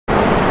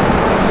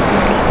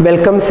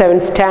Welcome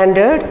 7th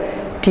standard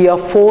to your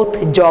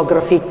 4th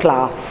geography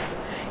class.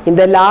 In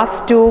the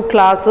last 2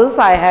 classes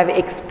I have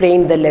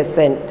explained the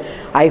lesson.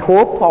 I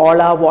hope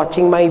all are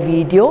watching my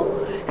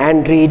video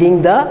and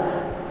reading the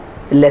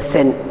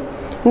lesson.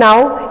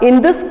 Now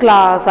in this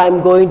class I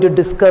am going to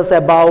discuss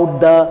about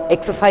the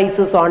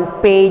exercises on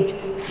page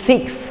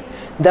 6.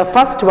 The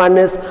first one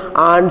is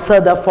answer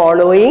the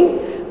following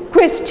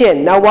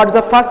question. Now what is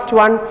the first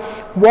one?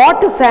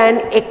 What is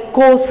an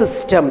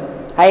ecosystem?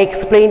 I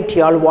explained to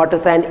you all what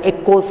is an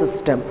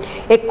ecosystem.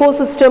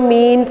 Ecosystem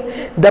means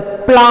the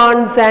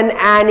plants and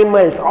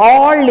animals,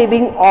 all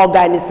living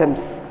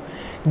organisms.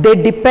 They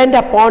depend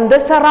upon the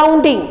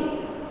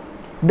surrounding.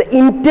 The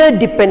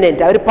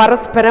interdependent.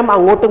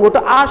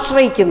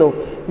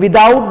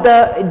 Without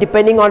the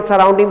depending on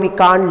surrounding we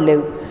can't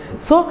live.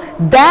 So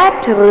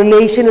that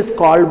relation is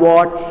called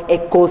what?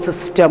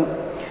 Ecosystem.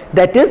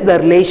 That is the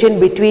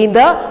relation between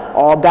the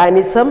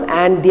organism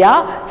and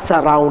their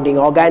surrounding.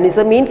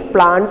 Organism means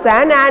plants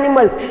and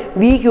animals.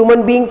 We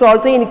human beings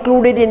also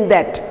included in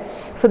that.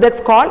 So that's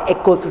called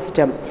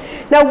ecosystem.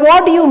 Now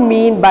what do you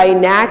mean by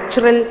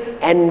natural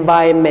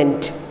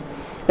environment?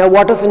 Now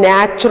what is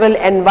natural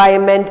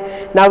environment?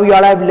 Now you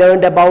all have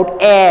learned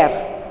about air,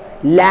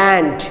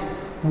 land,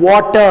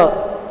 water,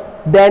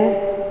 then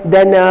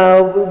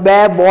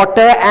where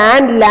water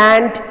and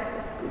land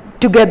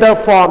together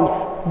forms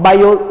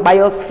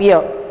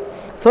biosphere.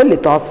 So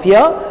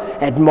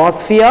lithosphere,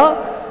 atmosphere,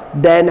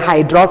 then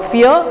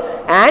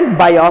hydrosphere and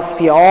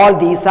biosphere. All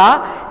these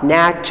are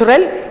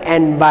natural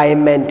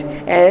environment.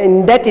 And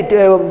in that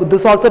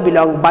this also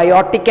belongs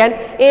biotic and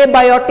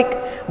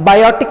abiotic.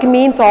 Biotic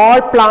means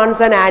all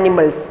plants and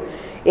animals.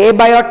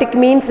 Abiotic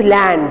means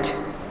land.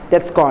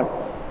 That's called.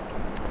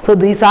 So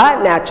these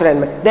are natural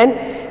environment.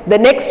 Then the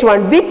next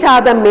one, which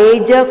are the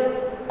major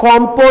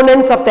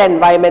components of the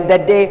environment?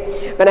 That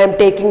day when I am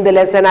taking the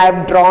lesson I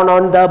have drawn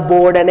on the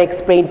board and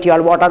explained to you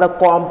all what are the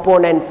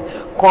components.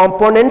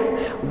 Components,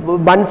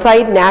 one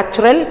side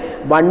natural,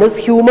 one is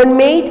human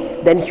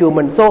made, then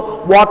human.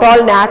 So what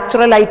all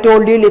natural? I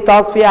told you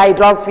lithosphere,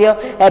 hydrosphere,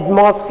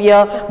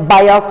 atmosphere,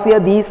 biosphere,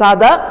 these are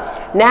the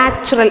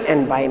natural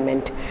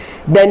environment.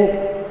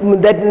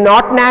 Then that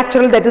not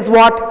natural, that is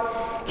what?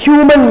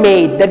 Human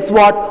made. That's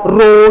what?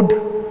 Road,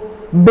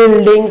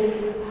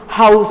 buildings,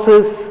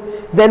 houses,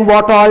 then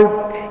what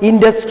all?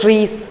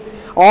 Industries,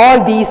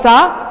 all these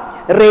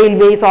are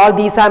railways, all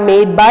these are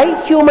made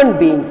by human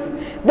beings.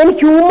 Then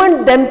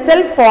human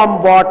themselves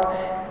form what?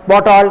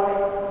 What all?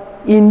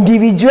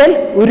 Individual,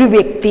 uru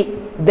vyakti.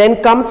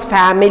 Then comes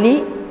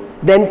family,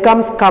 then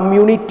comes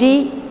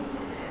community,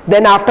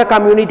 then after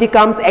community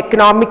comes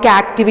economic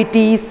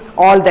activities,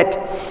 all that.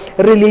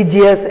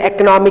 Religious,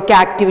 economic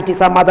activities,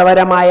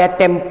 Madhavaramaya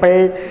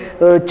temple,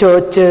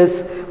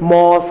 churches,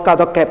 mosque,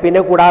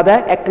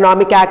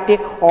 economic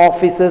activity,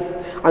 offices,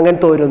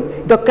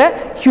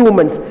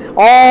 humans.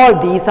 All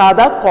these are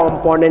the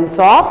components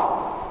of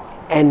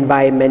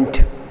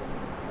environment.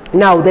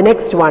 Now the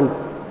next one.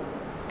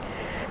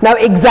 Now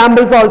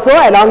examples also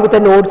along with the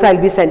notes I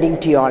will be sending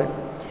to you all.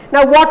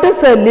 Now what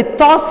is a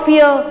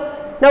lithosphere?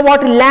 Now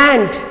what?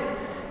 Land.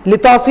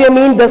 Lithosphere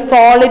means the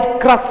solid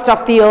crust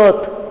of the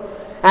earth.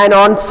 And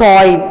on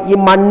soil,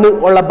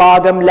 mannu ulla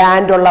bhagam,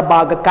 land ulla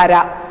bhagam,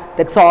 kara,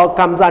 that's all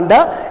comes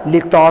under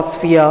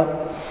lithosphere.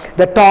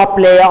 The top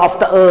layer of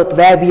the earth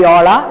where we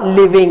all are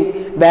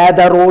living, where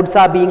the roads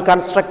are being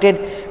constructed,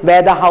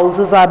 where the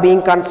houses are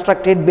being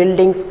constructed,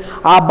 buildings,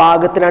 aa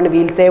bhagathilanu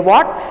we will say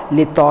what?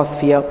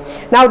 Lithosphere.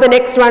 Now the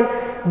next one,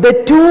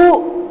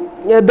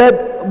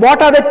 what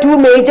are the two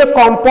major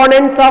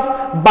components of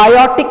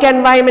biotic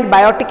environment?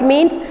 Biotic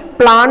means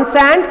plants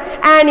and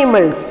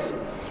animals.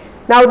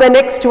 Now the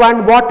next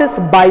one, what is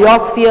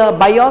biosphere?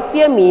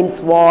 Biosphere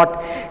means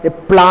what? The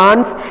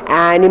plants,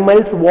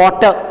 animals,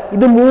 water.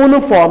 This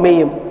is form.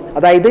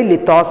 That is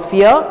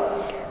lithosphere,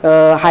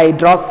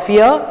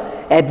 hydrosphere,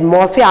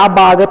 atmosphere.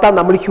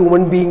 That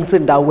human beings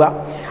in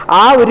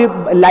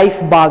life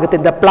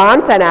bhagath. The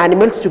plants and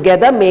animals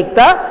together make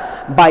the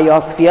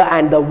biosphere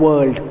and the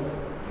world.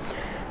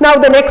 Now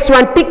the next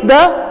one, tick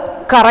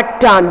the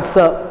correct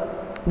answer.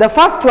 The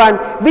first one,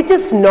 which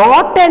is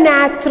not a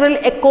natural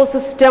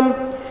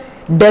ecosystem?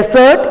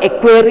 Desert,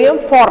 aquarium,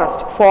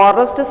 forest.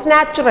 Forest is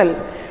natural.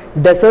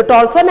 Desert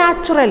also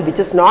natural. Which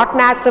is not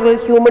natural?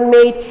 Human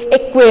made.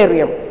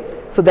 Aquarium.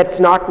 So that's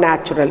not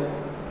natural.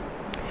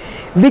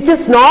 Which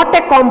is not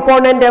a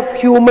component of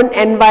human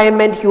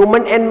environment?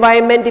 Human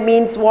environment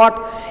means what?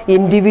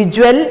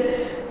 Individual,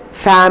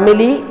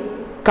 family,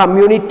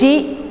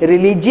 community,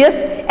 religious,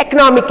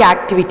 economic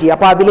activity.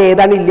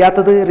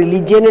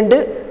 Religion and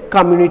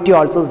community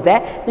also is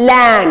there.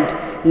 Land.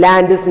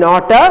 Land is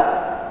not a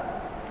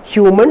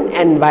human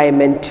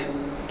environment.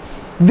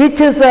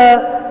 Which is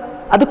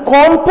a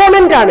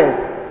component.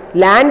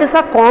 Land is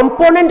a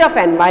component of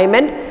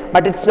environment,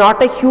 but it's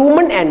not a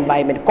human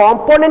environment.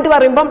 Component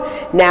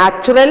varumbam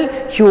natural,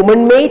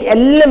 human made,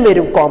 ellam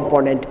varum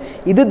component.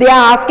 They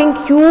are asking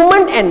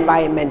human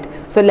environment.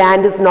 So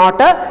land is not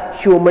a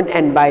human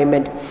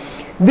environment.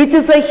 which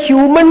is a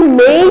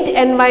human-made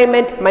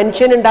environment.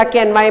 Manushyan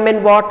undakiya environment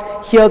what?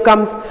 Here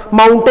comes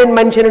mountain,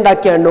 Manushyan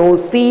undakiya? No.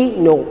 Sea?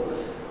 No.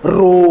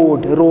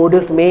 Road. Road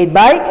is made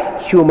by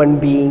human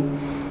being.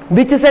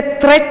 Which is a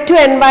threat to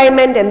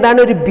environment. Endana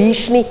oru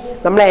bhishni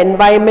nammala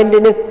environment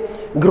inu?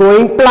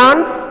 Growing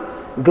plants,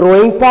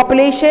 growing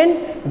population,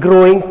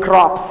 growing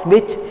crops.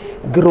 Which?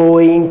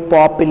 Growing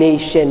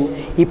population.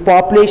 Ee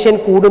population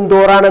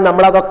koodumthorana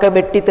nammal adokke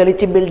vetti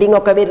thelichu building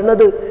okke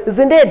varunathu,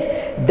 isn't it?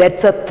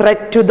 That's a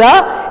threat to the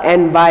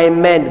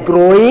environment.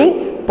 Growing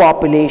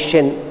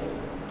population.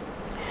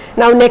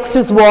 Now next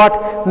is what?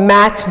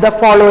 Match the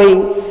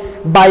following.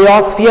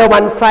 Biosphere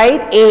one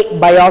side, A,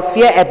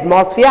 biosphere,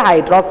 atmosphere,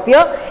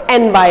 hydrosphere,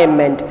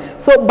 environment.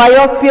 So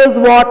biosphere is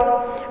what?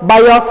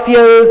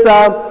 Biosphere is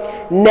a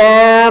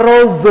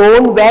narrow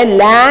zone where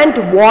land,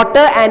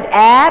 water and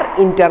air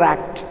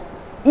interact.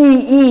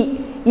 E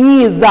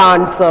is the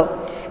answer.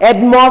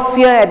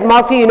 Atmosphere,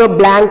 you know,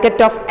 blanket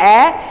of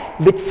air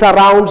which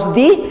surrounds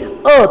the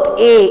earth.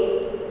 A.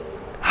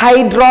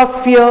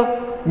 Hydrosphere,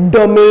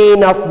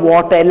 domain of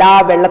water.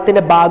 Ella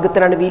vellathinte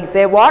bhagathilana we'll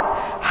say what?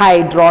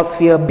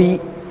 Hydrosphere. B.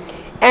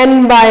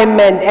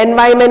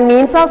 Environment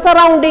means our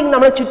surrounding,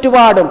 nammal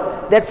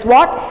chuttuvadum. That's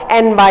what?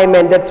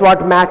 Environment. That's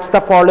what match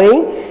the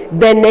following.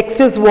 Then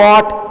next is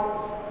what?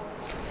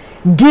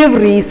 Give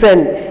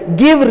reason.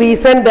 Give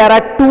reason. There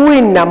are two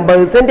in number,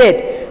 isn't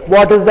it?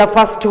 What is the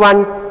first one?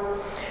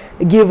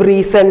 Give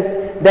reason.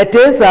 That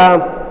is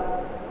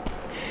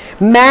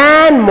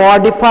man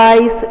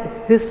modifies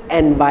his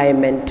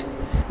environment.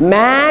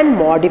 Man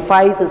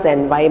modifies his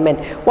environment.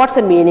 What's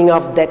the meaning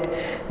of that?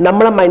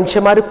 Nammala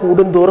manushyamaru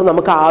koodumthorum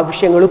namukku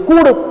aavashyangal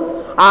koodum.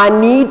 Our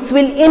needs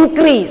will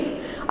increase.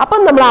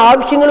 Appo nammala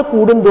aavashyangal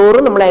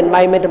koodumthorum nammala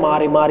environment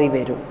maari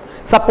varum.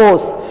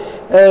 Suppose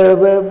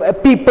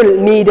people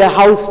need a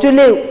house to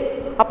live.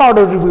 Appo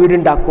avade oru veedu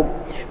undakkum.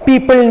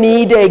 People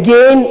need,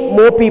 again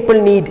more people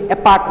need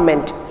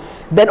apartment.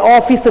 Then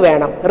office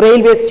വേണം,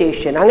 railway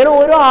station. അങ്ങനെ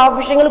ഓരോ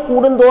ആവശ്യങ്ങൾ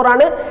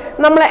കൂടുന്തോറാണ്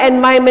നമ്മളെ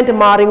environment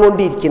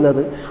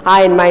മാറിക്കൊണ്ടിരിക്കുന്നത്. ആ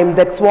environment,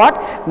 that's what?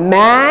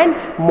 Man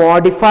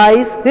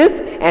modifies his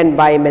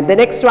environment. The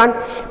next one,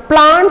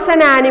 plants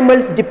and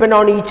animals depend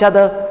on each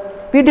other.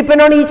 We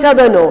depend on each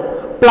other, no?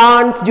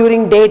 Plants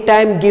during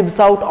daytime gives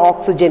out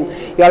oxygen.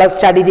 You all have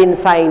studied in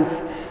science.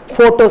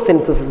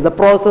 Photosynthesis. The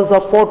process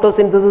of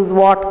photosynthesis is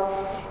what?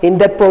 In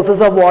that process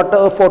of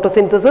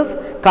photosynthesis,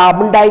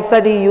 carbon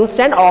dioxide is used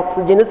and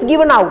oxygen is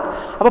given out.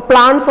 Appo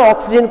plants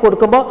oxygen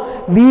kodukkumbo,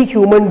 we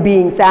human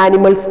beings,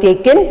 animals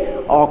take in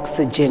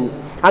oxygen.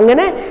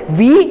 Angane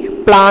we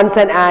plants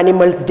and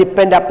animals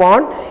depend upon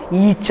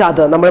each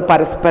other. Nammal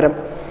parasparam.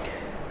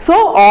 So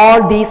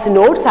all these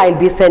notes I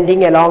will be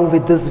sending along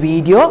with this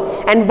video,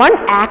 and one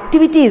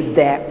activity is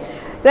there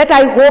that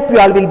I hope you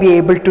all will be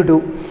able to do.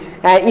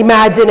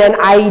 Imagine an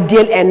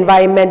ideal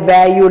environment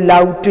where you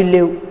love to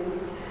live.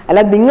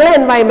 അല്ല നിങ്ങളുടെ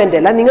environment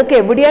അല്ല, നിങ്ങൾക്ക്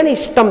എവിടെയാണ്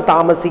ഇഷ്ടം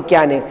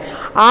താമസിക്കാൻ,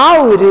 ആ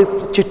ഒരു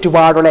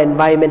ചുറ്റുപാടുള്ള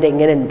environment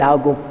എങ്ങനെ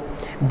ഉണ്ടാകും?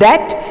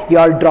 That you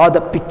all draw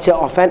the picture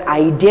of an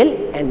ideal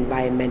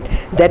environment.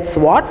 That's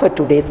what for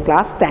today's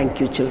class.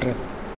 Thank you, children.